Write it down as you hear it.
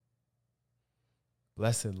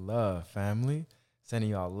Blessed love, family. Sending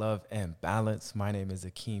y'all love and balance. My name is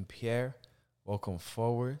Akeem Pierre. Welcome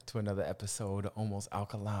forward to another episode of Almost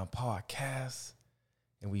Alkaline Podcast.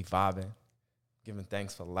 And we vibing, giving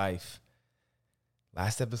thanks for life.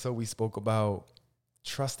 Last episode, we spoke about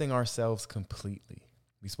trusting ourselves completely.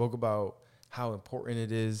 We spoke about how important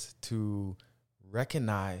it is to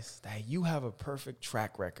recognize that you have a perfect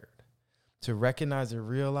track record, to recognize and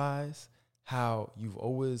realize how you've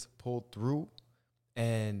always pulled through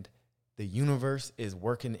and the universe is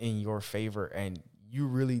working in your favor, and you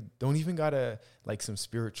really don't even gotta like some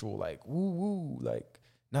spiritual like woo woo, like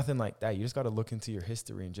nothing like that. You just gotta look into your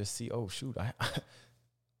history and just see, oh shoot,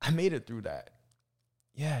 I made it through that.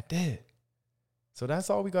 Yeah, I did. So that's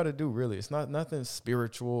all we gotta do, really. It's not nothing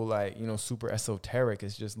spiritual, like, super esoteric.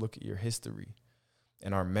 It's just look at your history.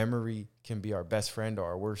 And our memory can be our best friend or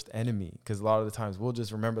our worst enemy, because a lot of the times we'll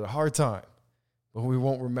just remember the hard time, but we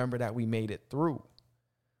won't remember that we made it through.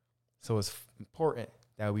 So it's important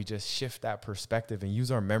that we just shift that perspective and use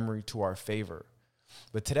our memory to our favor.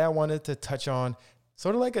 But today I wanted to touch on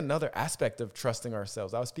sort of like another aspect of trusting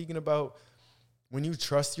ourselves. I was speaking about when you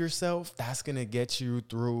trust yourself, that's going to get you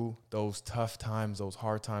through those tough times, those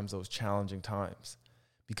hard times, those challenging times,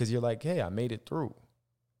 because you're like, hey, I made it through.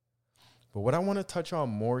 But what I want to touch on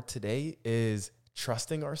more today is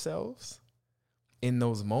trusting ourselves in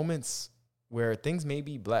those moments where things may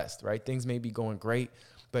be blessed, right? Things may be going great,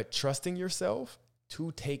 but trusting yourself to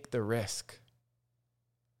take the risk.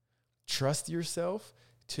 Trust yourself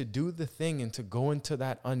to do the thing and to go into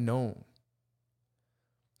that unknown.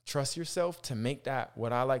 Trust yourself to make that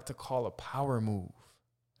what I like to call a power move.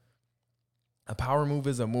 A power move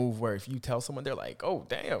is a move where if you tell someone, they're like, oh,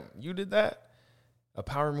 damn, you did that? A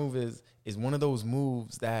power move is one of those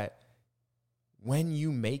moves that when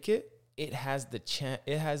you make it, it has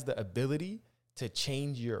the ability to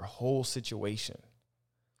change your whole situation.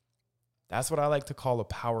 That's what I like to call a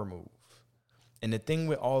power move. And the thing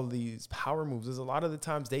with all these power moves is a lot of the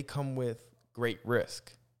times they come with great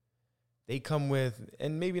risk. They come with,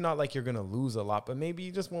 and maybe not like you're going to lose a lot, but maybe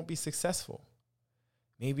you just won't be successful.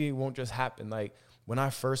 Maybe it won't just happen. Like when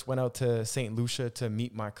I first went out to St. Lucia to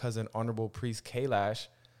meet my cousin, Honorable Priest Kailash,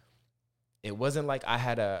 it wasn't like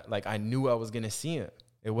I knew I was going to see him.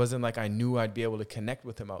 It wasn't like I knew I'd be able to connect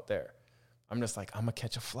with him out there. I'm just like, I'm going to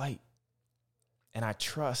catch a flight. And I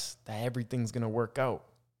trust that everything's going to work out,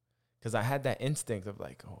 because I had that instinct of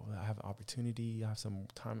like, oh, I have an opportunity. I have some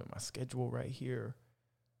time in my schedule right here.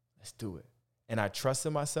 Let's do it. And I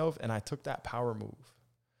trusted myself, and I took that power move.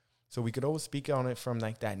 So we could always speak on it from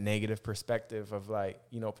like that negative perspective of like,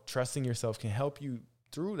 trusting yourself can help you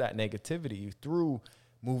through that negativity, through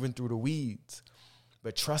moving through the weeds.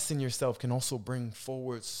 But trusting yourself can also bring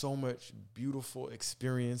forward so much beautiful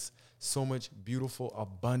experience, so much beautiful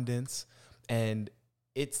abundance. And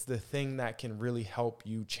it's the thing that can really help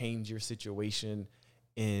you change your situation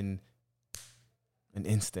in an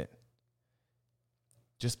instant.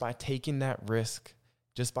 Just by taking that risk,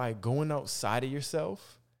 just by going outside of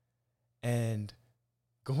yourself and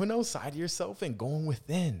going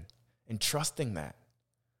within and trusting that.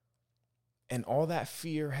 And all that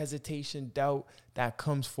fear, hesitation, doubt that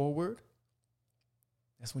comes forward,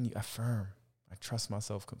 that's when you affirm, I trust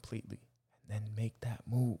myself completely, and then make that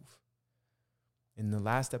move. In the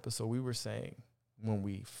last episode, we were saying, when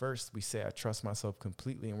we say, I trust myself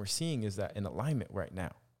completely, and we're seeing is that in alignment right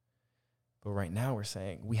now. But right now we're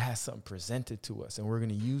saying we have something presented to us, and we're going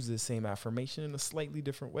to use this same affirmation in a slightly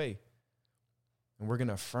different way. And we're going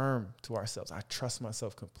to affirm to ourselves, I trust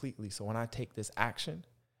myself completely. So when I take this action,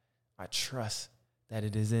 I trust that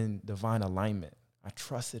it is in divine alignment. I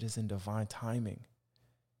trust it is in divine timing.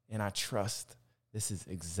 And I trust this is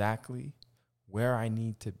exactly where I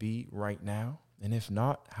need to be right now. And if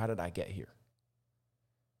not, how did I get here?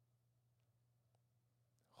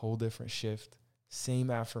 Whole different shift, same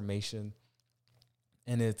affirmation.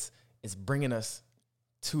 And it's bringing us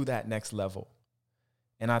to that next level.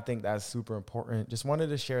 And I think that's super important. Just wanted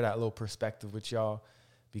to share that little perspective with y'all,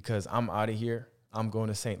 because I'm out of here. I'm going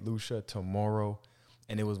to St. Lucia tomorrow.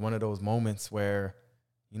 And it was one of those moments where,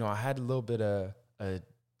 I had a little bit of a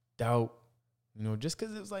doubt, just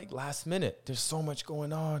because it was like last minute. There's so much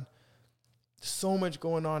going on.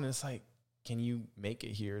 And it's like, can you make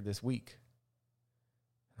it here this week?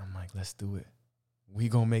 And I'm like, let's do it. We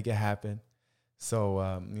gonna make it happen. So,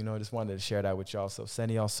 I just wanted to share that with y'all. So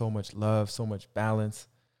sending y'all so much love, so much balance.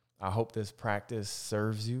 I hope this practice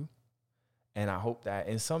serves you. And I hope that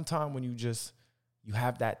in some time when you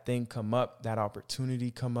have that thing come up, that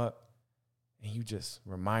opportunity come up, and you just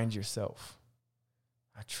remind yourself,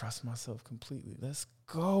 I trust myself completely. Let's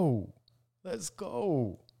go.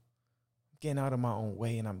 I'm getting out of my own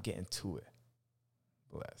way and I'm getting to it.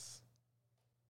 Bless.